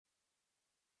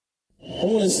I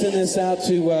want to send this out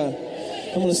to,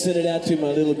 I'm going to send it out to my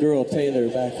little girl, Taylor,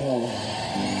 back home.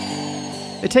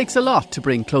 It takes a lot to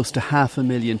bring close to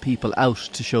 500,000 people out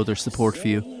to show their support for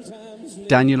you.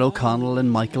 Daniel O'Connell and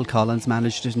Michael Collins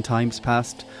managed it in times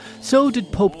past. So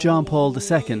did Pope John Paul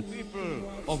II. People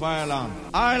of Ireland,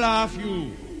 I love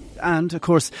you. And, of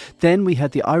course, then we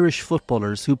had the Irish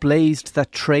footballers who blazed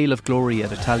that trail of glory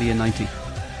at Italia 90.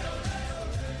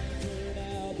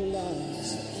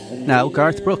 Now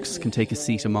Garth Brooks can take a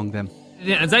seat among them.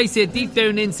 As I said, deep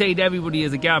down inside, everybody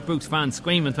is a Garth Brooks fan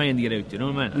screaming, trying to get out, you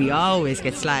know what I mean? We always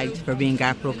get slagged for being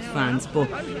Garth Brooks fans, but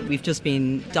we've just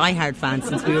been diehard fans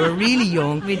since we were really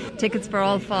young. We had tickets for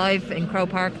all 5 in Crow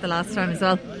Park the last time as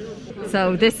well.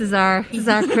 So this is our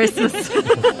Christmas.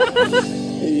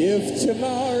 If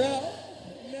tomorrow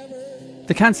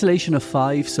The cancellation of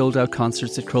 5 sold-out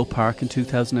concerts at Crow Park in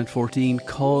 2014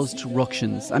 caused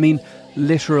ructions. I mean,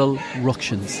 literal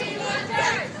ructions.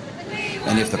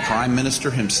 And if the Prime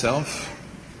Minister himself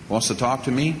wants to talk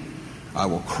to me, I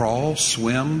will crawl,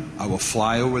 swim, I will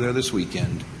fly over there this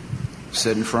weekend.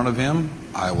 Sit in front of him,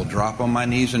 I will drop on my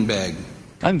knees and beg.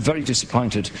 I'm very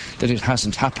disappointed that it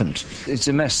hasn't happened. It's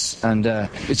a mess, and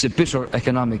it's a bitter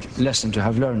economic lesson to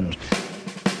have learned.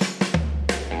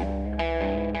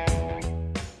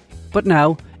 But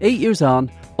now, 8 years on,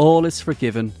 all is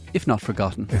forgiven, if not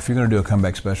forgotten. If you're going to do a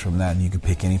comeback special from that and you could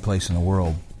pick any place in the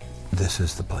world, this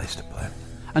is the place to play.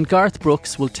 And Garth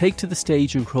Brooks will take to the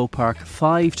stage in Crow Park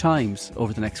 5 times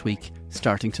over the next week,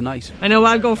 starting tonight. I know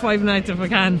I'll go 5 nights if I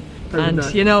can. And,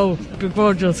 you know,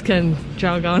 before just can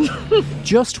jog on.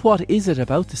 Just what is it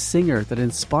about the singer that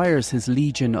inspires his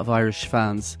legion of Irish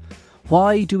fans?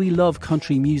 Why do we love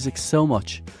country music so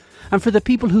much? And for the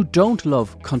people who don't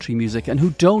love country music and who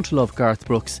don't love Garth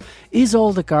Brooks, is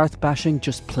all the Garth bashing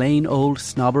just plain old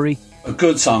snobbery? A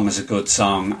good song is a good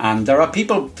song, and there are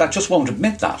people that just won't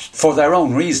admit that for their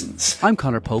own reasons. I'm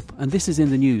Conor Pope, and this is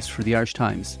In the News for the Irish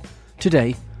Times.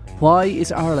 Today, why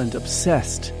is Ireland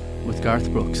obsessed with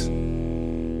Garth Brooks?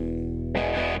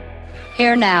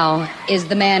 Here now is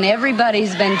the man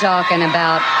everybody's been talking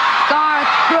about,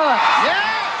 Garth Brooks. Yeah!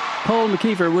 Paul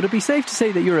McKeever, would it be safe to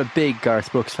say that you're a big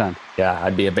Garth Brooks fan? Yeah,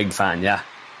 I'd be a big fan, yeah.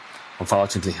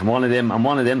 Unfortunately, I'm one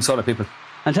of them sort of people.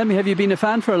 And tell me, have you been a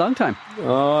fan for a long time?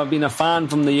 Oh, I've been a fan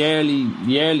from the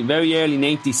very early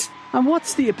 90s. And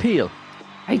what's the appeal?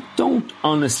 I don't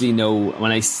honestly know.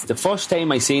 The first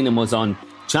time I seen him was on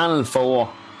Channel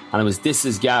 4, and it was This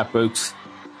Is Garth Brooks.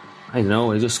 I don't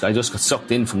know, I just got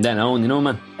sucked in from then on, you know,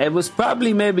 man. It was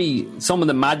probably maybe some of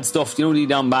the mad stuff, you know, he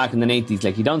done back in the 90s.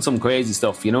 Like, he done some crazy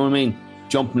stuff, you know what I mean?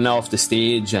 Jumping off the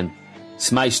stage and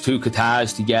smashed 2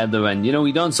 guitars together, and, you know,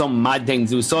 he done some mad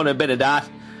things. There was sort of a bit of that.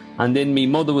 And then my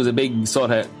mother was a big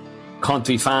sort of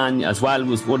country fan as well,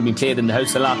 would have been played in the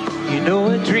house a lot. You know,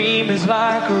 a dream is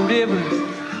like a river,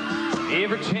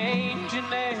 ever changing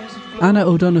as it flows. Anna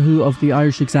O'Donoghue of the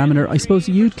Irish Examiner, I suppose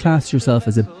you'd class yourself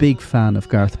as a big fan of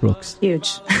Garth Brooks.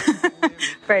 Huge.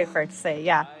 Very fair to say,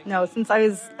 yeah. No, since I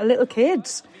was a little kid.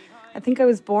 I think I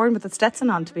was born with a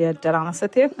Stetson on, to be dead honest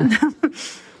with you.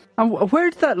 And where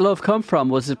did that love come from?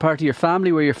 Was it part of your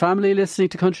family? Were your family listening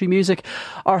to country music?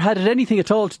 Or had it anything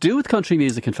at all to do with country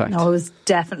music, in fact? No, it was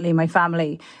definitely my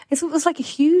family. It was like a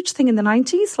huge thing in the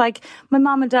 90s. Like, my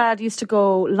mum and dad used to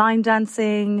go line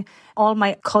dancing. All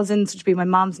my cousins, which would be my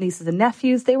mum's nieces and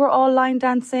nephews, they were all line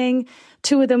dancing.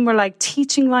 2 of them were like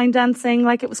teaching line dancing.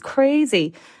 Like, it was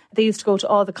crazy. They used to go to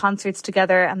all the concerts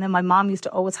together, and then my mum used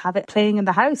to always have it playing in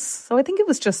the house. So I think it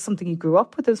was just something you grew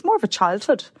up with. It was more of a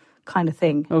childhood kind of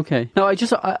thing. Okay. Now,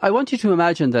 I want you to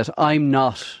imagine that I'm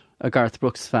not a Garth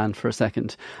Brooks fan for a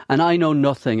second, and I know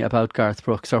nothing about Garth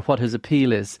Brooks or what his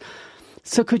appeal is.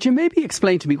 So could you maybe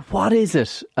explain to me, what is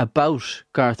it about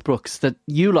Garth Brooks that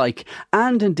you like,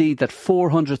 and indeed that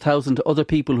 400,000 other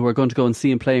people who are going to go and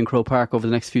see him play in Crow Park over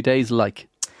the next few days like?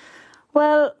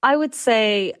 Well, I would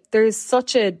say there's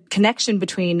such a connection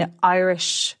between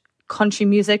Irish country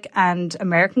music and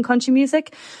American country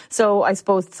music. So I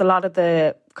suppose it's a lot of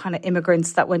the kind of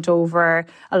immigrants that went over,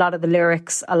 a lot of the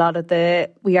lyrics, a lot of the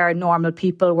we are normal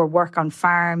people, we work on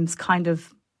farms kind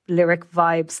of lyric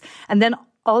vibes. And then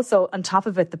also on top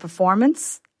of it, the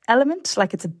performance element,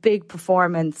 like it's a big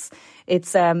performance.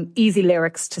 It's easy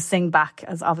lyrics to sing back,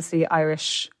 as obviously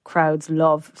Irish crowds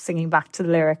love singing back to the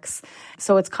lyrics.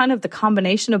 So it's kind of the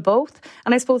combination of both.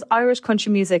 And I suppose Irish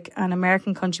country music and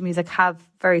American country music have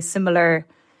very similar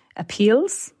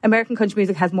appeals. American country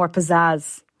music has more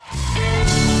pizzazz.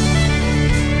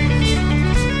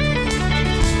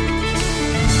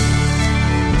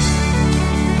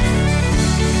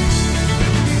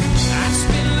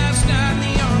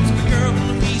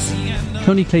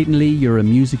 Tony Clayton-Lee, you're a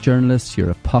music journalist, you're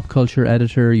a pop culture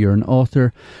editor, you're an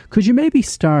author. Could you maybe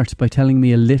start by telling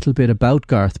me a little bit about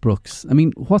Garth Brooks? I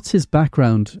mean, what's his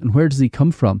background and where does he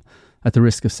come from, at the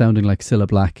risk of sounding like Cilla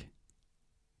Black?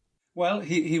 Well,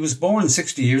 he was born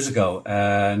 60 years ago,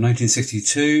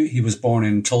 1962. He was born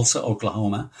in Tulsa,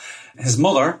 Oklahoma. His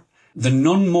mother, the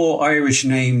none more Irish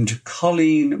named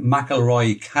Colleen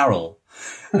McElroy Carroll,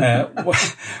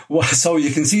 so you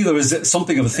can see there was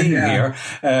something of a theme here,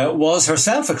 was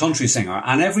herself a country singer.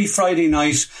 And every Friday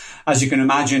night, as you can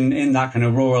imagine, in that kind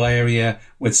of rural area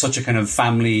with such a kind of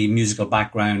family musical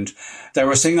background, there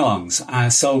were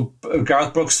sing-alongs. So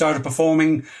Garth Brooks started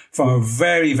performing from a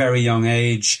very, very young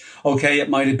age. Okay, it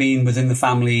might have been within the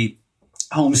family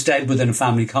homestead, within a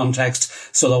family context.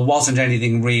 So there wasn't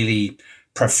anything really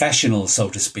professional, so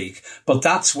to speak. But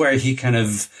that's where he kind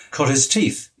of cut his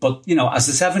teeth. But, you know, as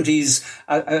the 70s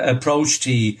approached,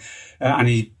 he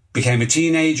became a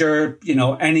teenager, you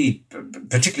know,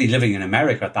 particularly living in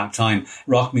America at that time,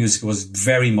 rock music was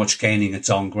very much gaining its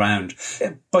own ground.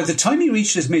 By the time he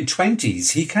reached his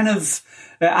mid-20s, he kind of,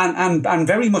 and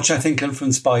very much, I think,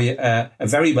 influenced by a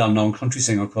very well-known country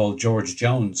singer called George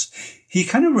Jones, he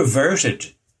kind of reverted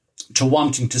to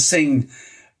wanting to sing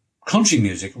country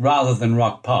music rather than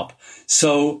rock pop.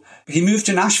 So he moved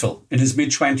to Nashville in his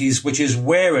mid-20s, which is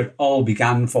where it all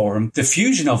began for him. The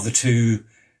fusion of the two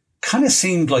kind of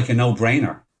seemed like a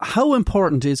no-brainer. How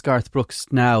important is Garth Brooks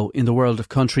now in the world of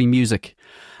country music?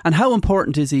 And how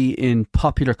important is he in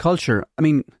popular culture? I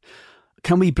mean,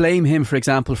 can we blame him, for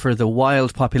example, for the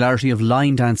wild popularity of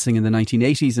line dancing in the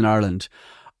 1980s in Ireland?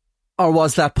 Or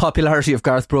was that popularity of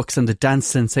Garth Brooks and the dance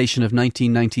sensation of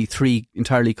 1993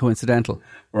 entirely coincidental?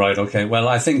 Right, okay. Well,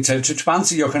 I think to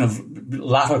answer your kind of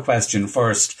latter question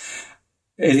first,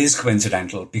 it is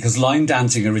coincidental because line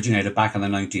dancing originated back in the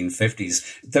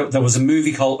 1950s. There was a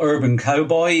movie called Urban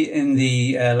Cowboy in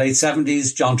the late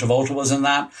 70s. John Travolta was in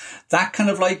that. That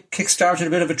kind of like kickstarted a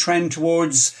bit of a trend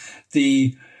towards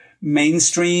the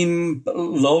mainstream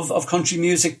love of country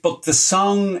music. But the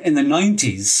song in the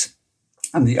 90s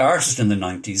and the artist in the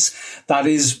 90s that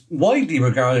is widely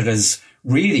regarded as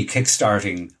really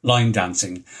kickstarting line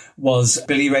dancing was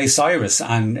Billy Ray Cyrus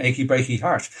and Achy Breaky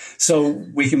Heart. So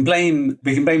we can blame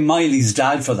Miley's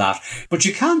dad for that, but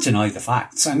you can't deny the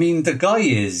facts. I mean, the guy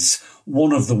is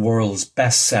one of the world's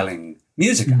best-selling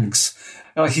music acts.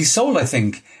 He sold, I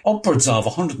think, upwards of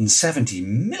 170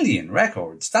 million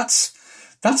records. That's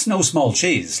no small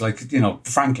cheese, like, you know,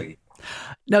 frankly.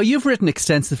 Now, you've written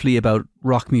extensively about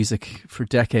rock music for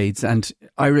decades, and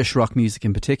Irish rock music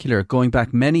in particular, going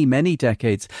back many, many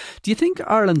decades. Do you think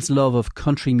Ireland's love of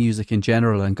country music in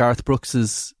general, and Garth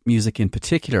Brooks's music in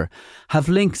particular, have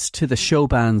links to the show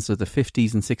bands of the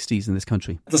 50s and 60s in this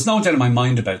country? There's no doubt in my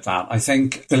mind about that. I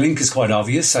think the link is quite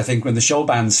obvious. I think when the show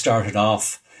bands started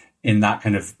off in that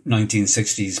kind of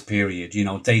 1960s period, you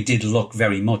know, they did look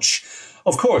very much,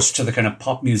 of course, to the kind of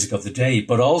pop music of the day,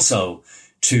 but also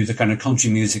to the kind of country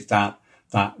music that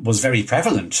was very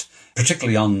prevalent,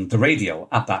 particularly on the radio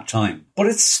at that time. But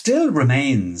it still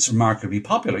remains remarkably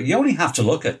popular. You only have to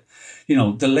look at, you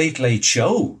know, the Late Late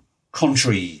Show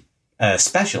country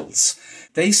specials.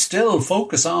 They still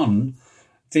focus on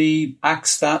the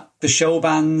acts that the show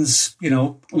bands, you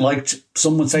know, liked,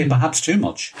 some would say perhaps too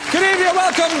much. Good evening and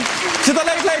welcome to the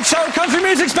Late Late Show Country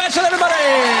Music Special, everybody!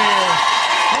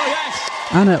 Oh, yes!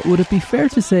 Anna, would it be fair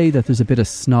to say that there's a bit of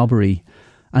snobbery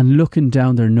and looking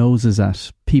down their noses at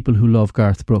people who love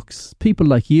Garth Brooks, people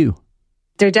like you?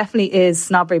 There definitely is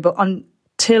snobbery, but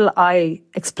until I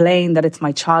explain that it's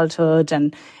my childhood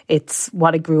and it's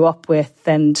what I grew up with,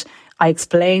 and I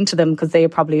explain to them, because they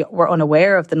probably were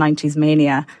unaware of the 90s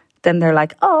mania, then they're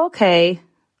like, oh, okay,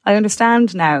 I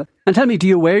understand now. And tell me, do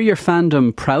you wear your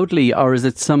fandom proudly, or is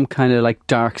it some kind of like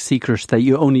dark secret that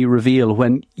you only reveal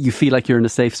when you feel like you're in a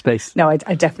safe space? No,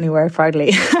 I definitely wear it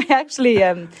proudly.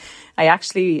 I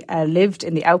actually lived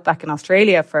in the outback in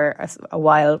Australia for a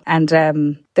while, and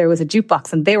there was a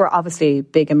jukebox, and they were obviously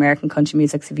big American country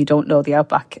music, if you don't know the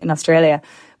outback in Australia.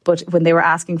 But when they were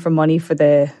asking for money for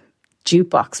the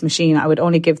jukebox machine, I would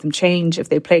only give them change if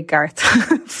they played Garth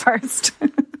first.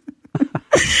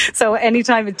 So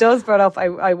anytime it does brought up,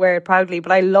 I wear it proudly,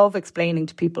 but I love explaining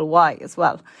to people why as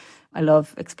well. I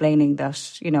love explaining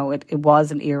that, you know, it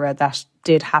was an era that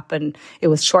did happen. It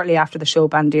was shortly after the show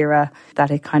band era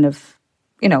that it kind of,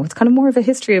 you know, it's kind of more of a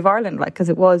history of Ireland, like, because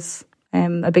it was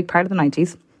a big part of the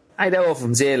 90s. I'd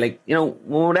often say, like, you know,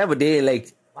 whatever they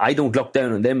like, I don't look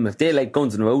down on them. If they like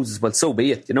Guns N' Roses, well, so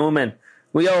be it, you know what I mean?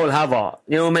 We all have a,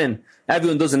 you know what I mean?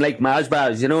 Everyone doesn't like Marge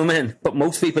Bars, you know what I mean? But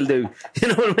most people do, you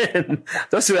know what I mean?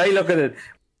 That's the way I look at it.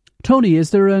 Tony,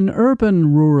 is there an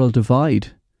urban-rural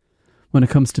divide? when it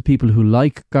comes to people who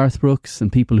like Garth Brooks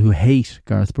and people who hate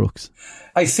Garth Brooks?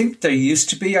 I think there used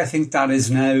to be. I think that is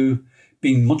now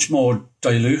being much more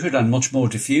diluted and much more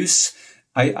diffuse.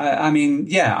 I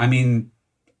mean,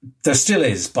 there still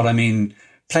is, but I mean,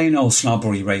 plain old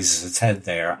snobbery raises its head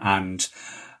there. And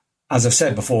as I've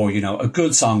said before, a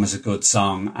good song is a good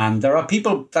song. And there are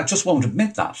people that just won't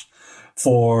admit that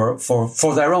for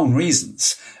their own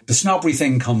reasons. The snobbery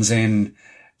thing comes in.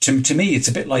 To me, it's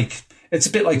a bit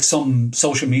like some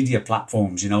social media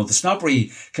platforms. The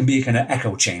snobbery can be a kind of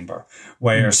echo chamber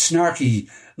where snarky,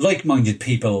 like-minded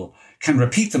people can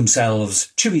repeat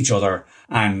themselves to each other,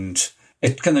 and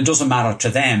it kind of doesn't matter to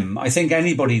them. I think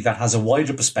anybody that has a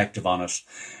wider perspective on it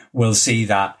will see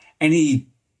that any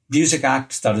music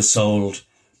act that is sold,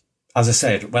 as I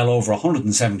said, well over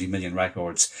 170 million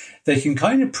records, they can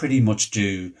kind of pretty much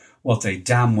do what they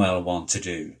damn well want to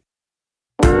do.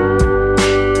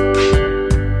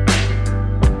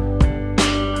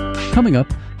 Coming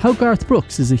up, how Garth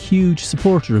Brooks is a huge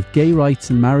supporter of gay rights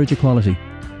and marriage equality.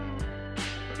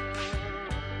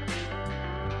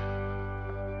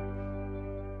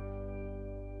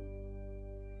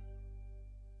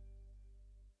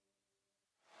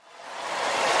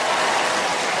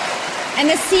 And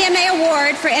the CMA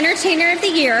Award for Entertainer of the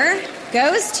Year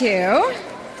goes to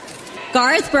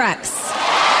Garth Brooks.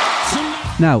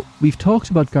 Now, we've talked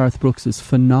about Garth Brooks'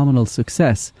 phenomenal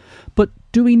success, but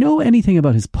do we know anything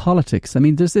about his politics? I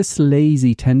mean, there's this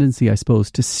lazy tendency, I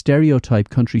suppose, to stereotype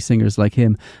country singers like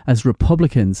him as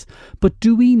Republicans, but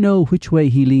do we know which way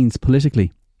he leans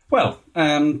politically? Well,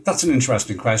 that's an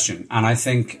interesting question, and I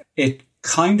think it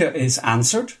kind of is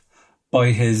answered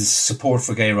by his support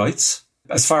for gay rights.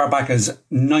 As far back as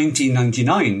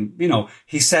 1999,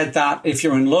 he said that if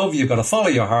you're in love, you've got to follow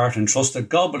your heart and trust that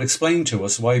God will explain to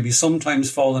us why we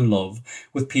sometimes fall in love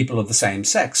with people of the same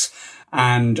sex.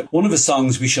 And one of his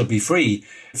songs, We Shall Be Free,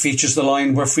 features the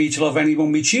line, "We're free to love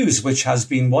anyone we choose," which has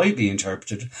been widely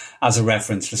interpreted as a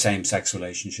reference to same-sex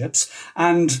relationships.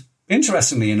 And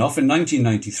interestingly enough, in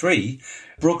 1993,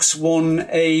 Brooks won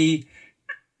a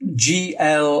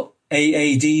GLAAD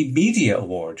Media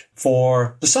Award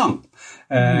for the song.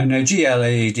 Now,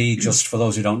 GLAAD, just for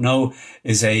those who don't know,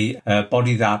 is a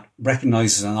body that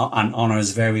recognises and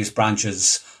honours various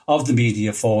branches of the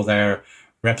media for their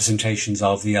representations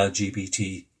of the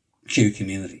LGBTQ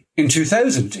community. In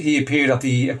 2000, he appeared at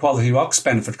the Equality Rocks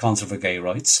benefit concert for gay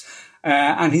rights,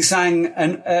 and he sang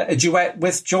a duet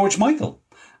with George Michael.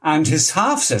 And his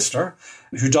half-sister,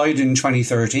 who died in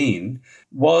 2013,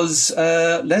 was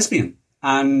lesbian.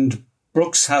 And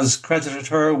Brooks has credited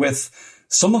her with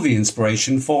some of the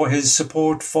inspiration for his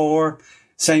support for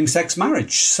same-sex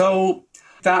marriage. So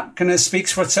that kind of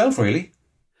speaks for itself, really.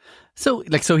 So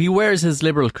he wears his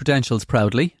liberal credentials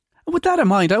proudly. With that in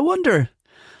mind, I wonder,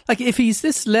 if he's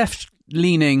this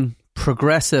left-leaning,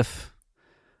 progressive,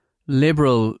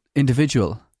 liberal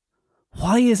individual,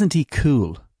 why isn't he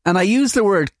cool? And I use the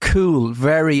word cool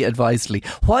very advisedly.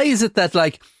 Why is it that,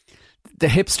 the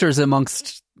hipsters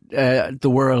amongst the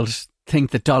world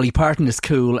think that Dolly Parton is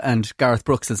cool and Garth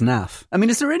Brooks is naff? I mean,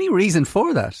 is there any reason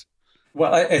for that?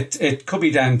 Well, it could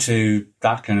be down to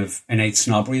that kind of innate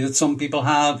snobbery that some people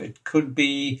have. It could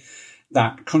be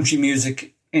that country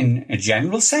music in a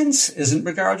general sense isn't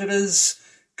regarded as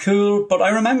cool. But I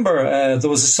remember there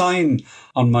was a sign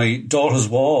on my daughter's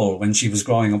wall when she was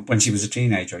growing up, when she was a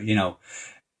teenager, you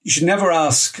should never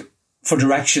ask for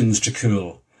directions to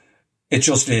cool. It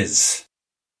just is.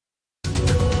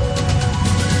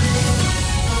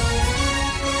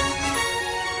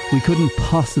 We couldn't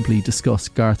possibly discuss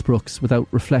Garth Brooks without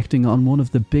reflecting on one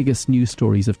of the biggest news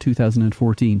stories of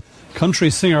 2014. Country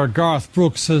singer Garth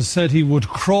Brooks has said he would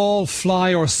crawl,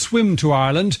 fly or swim to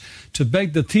Ireland to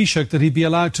beg the Taoiseach that he be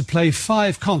allowed to play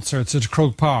 5 concerts at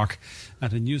Croke Park.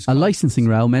 A licensing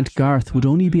row meant Garth would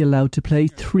only be allowed to play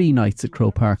 3 nights at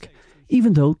Croke Park,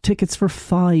 even though tickets for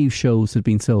 5 shows had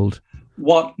been sold.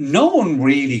 What no one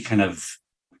really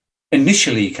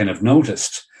initially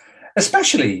noticed,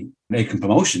 especially Aiken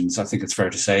Promotions, I think it's fair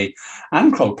to say,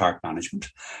 and Croke Park management,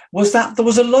 was that there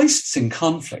was a licensing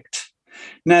conflict.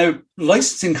 Now,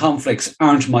 licensing conflicts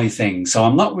aren't my thing, so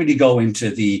I'm not really going to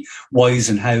the whys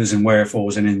and hows and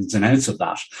wherefores and ins and outs of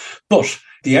that. But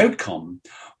the outcome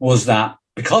was that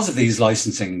because of these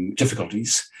licensing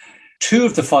difficulties, 2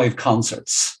 of the 5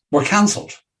 concerts were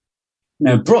cancelled.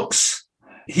 Now, Brooks,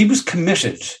 he was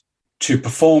committed to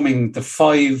performing the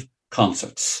 5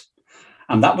 concerts.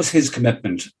 And that was his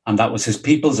commitment, and that was his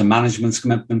people's and management's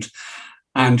commitment.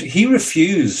 And he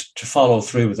refused to follow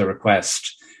through with the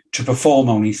request to perform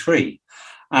only 3.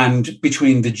 And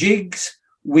between the jigs,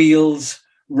 wheels,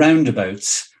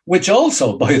 roundabouts, which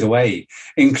also, by the way,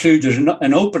 included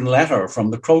an open letter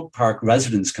from the Croke Park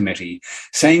Residents Committee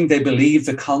saying they believed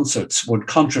the concerts would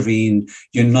contravene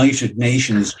United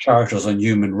Nations Charters on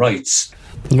Human Rights.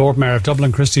 The Lord Mayor of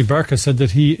Dublin, Christy Burke, said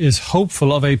that he is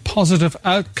hopeful of a positive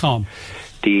outcome.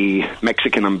 The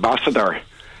Mexican ambassador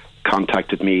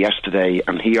contacted me yesterday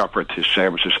and he offered his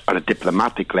services at a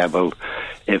diplomatic level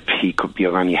if he could be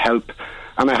of any help.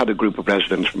 And I had a group of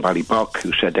residents from Ballybuck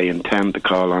who said they intend to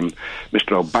call on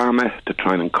Mr Obama to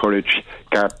try and encourage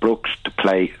Garth Brooks to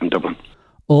play in Dublin.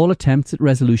 All attempts at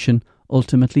resolution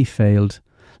ultimately failed,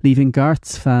 leaving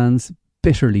Garth's fans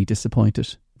bitterly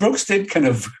disappointed. Brooks did kind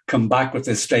of come back with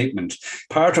this statement,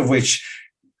 part of which,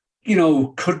 you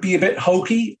know, could be a bit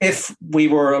hokey if we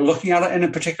were looking at it in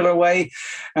a particular way.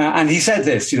 And he said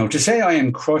this, you know, to say I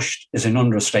am crushed is an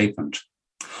understatement.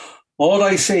 All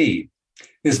I see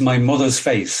is my mother's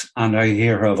face and I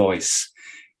hear her voice.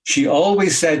 She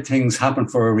always said things happen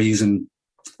for a reason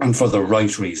and for the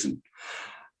right reason.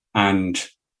 And,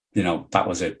 you know, that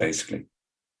was it, basically.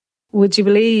 Would you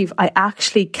believe I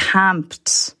actually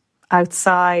camped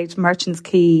outside Merchants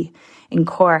Quay in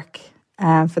Cork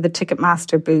for the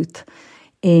Ticketmaster booth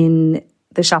in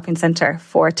the shopping centre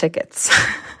for tickets.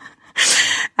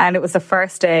 And it was the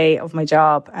first day of my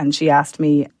job, and she asked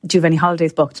me, do you have any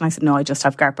holidays booked? And I said, no, I just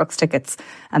have Garth Brooks tickets.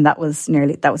 And that was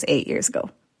 8 years ago,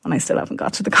 and I still haven't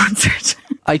got to the concert.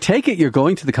 I take it you're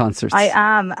going to the concert. I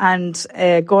am, and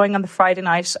going on the Friday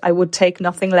night, I would take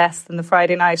nothing less than the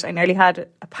Friday night. I nearly had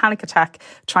a panic attack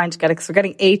trying to get it, because we're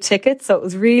getting 8 tickets, so it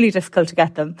was really difficult to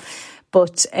get them.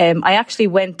 But I actually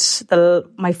went,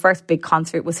 my first big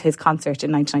concert was his concert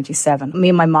in 1997. Me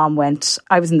and my mom went.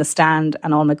 I was in the stand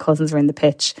and all my cousins were in the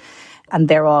pitch, and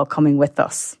they're all coming with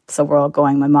us. So we're all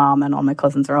going, my mom and all my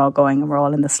cousins are all going, and we're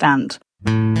all in the stand.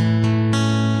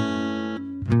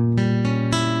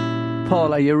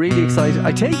 Paul, are you really excited?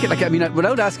 I take it,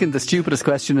 without asking the stupidest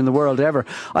question in the world ever,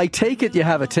 I take it you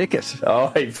have a ticket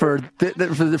for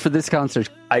this concert.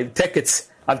 I've tickets.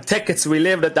 We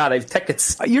lived at that. I've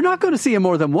tickets. You're not going to see him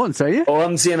more than once, are you? Oh,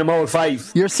 I'm seeing him all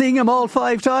 5. You're seeing him all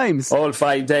 5 times? All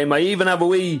 5 times. I even have a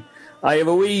wee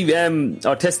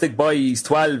autistic boy. He's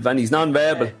 12 and he's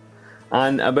non-verbal.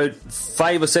 And about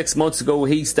 5 or 6 months ago,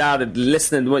 he started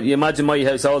listening. You imagine my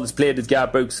house always played with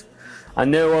Garth Brooks.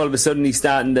 And now all of a sudden he's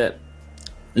starting to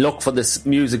look for this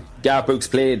music Garth Brooks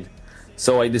played.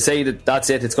 So I decided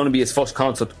that's it. It's going to be his first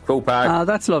concert, Croke Park. Ah,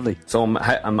 that's lovely. So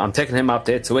I'm taking him up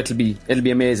to it. So it'll be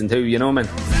amazing too. You know, man.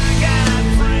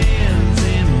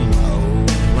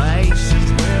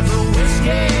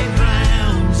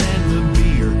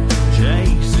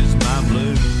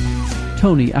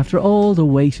 Tony, after all the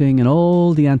waiting and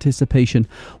all the anticipation,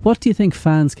 what do you think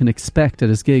fans can expect at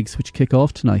his gigs, which kick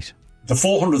off tonight? The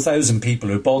 400,000 people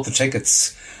who bought the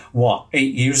tickets,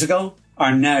 8 years ago,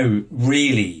 are now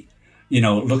really,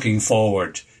 looking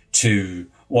forward to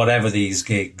whatever these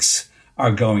gigs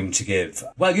are going to give.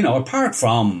 Well, apart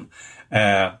from 2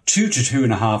 to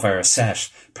 2.5 hour set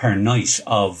per night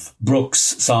of Brooks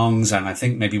songs and I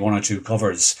think maybe 1 or 2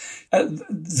 covers,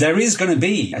 there is going to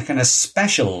be a kind of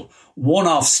special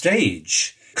one-off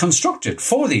stage constructed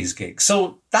for these gigs.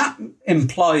 So that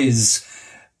implies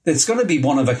it's going to be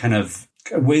one of a kind of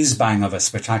whiz-bang of a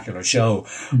spectacular show.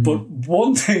 Mm-hmm. But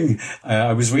one thing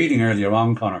I was reading earlier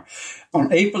on, Conor,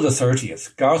 on April the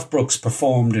 30th, Garth Brooks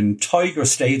performed in Tiger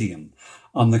Stadium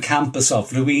on the campus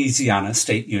of Louisiana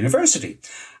State University.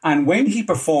 And when he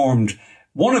performed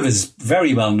one of his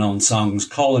very well-known songs,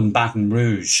 Callin' Baton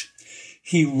Rouge,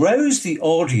 he roused the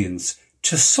audience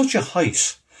to such a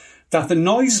height that the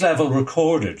noise level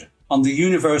recorded on the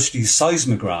university's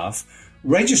seismograph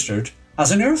registered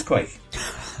as an earthquake.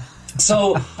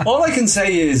 So all I can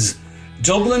say is,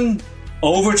 Dublin,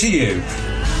 over to you.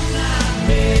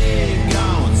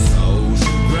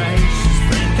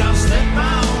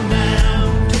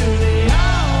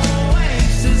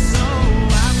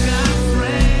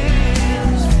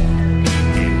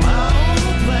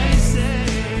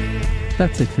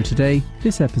 That's it for today.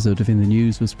 This episode of In the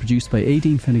News was produced by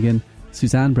Aideen Finnegan,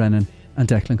 Suzanne Brennan and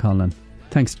Declan Conlon.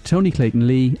 Thanks to Tony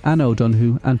Clayton-Lee, Anna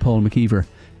O'Donoghue and Paul McKeever.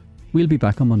 We'll be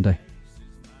back on Monday.